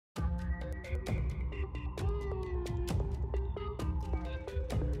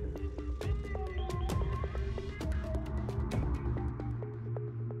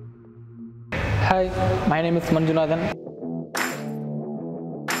Hi, my name is Manchunathan.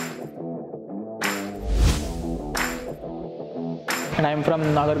 And I am from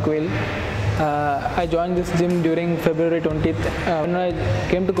Nagarkoil. I joined this gym during February 20th. When I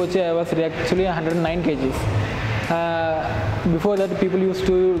came to Kochi, I was actually 109 kgs. Before that, people used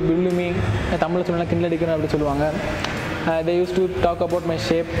to bully me. They used to talk about my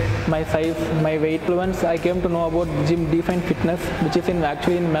shape, my size, my weight. Once I came to know about gym Define Fitness, which is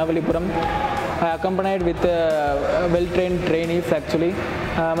actually in Mavalipuram. I accompanied with well-trained trainees actually.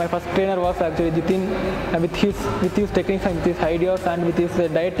 My first trainer was actually Jitin. With his techniques and with his ideas and with his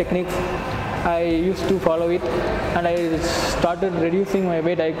diet techniques, I used to follow it, and I started reducing my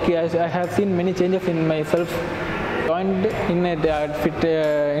weight. I have seen many changes in myself. Joined in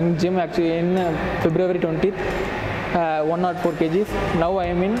in gym actually in February 20th. 104 kgs. Now I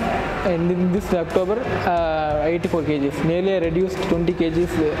am in this October 84 kgs. Nearly I reduced 20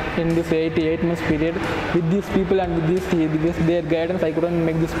 kgs in this 8 months period. With these people and with their guidance, I couldn't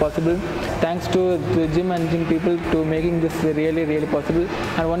make this possible. Thanks to the gym and gym people to making this really possible.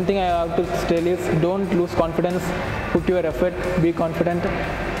 And one thing I have to tell is, don't lose confidence. Put your effort. Be confident.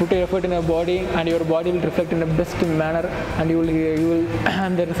 Put your effort in your body, and your body will reflect in the best manner, and you will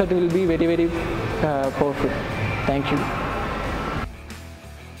and the result will be very powerful. Thank you.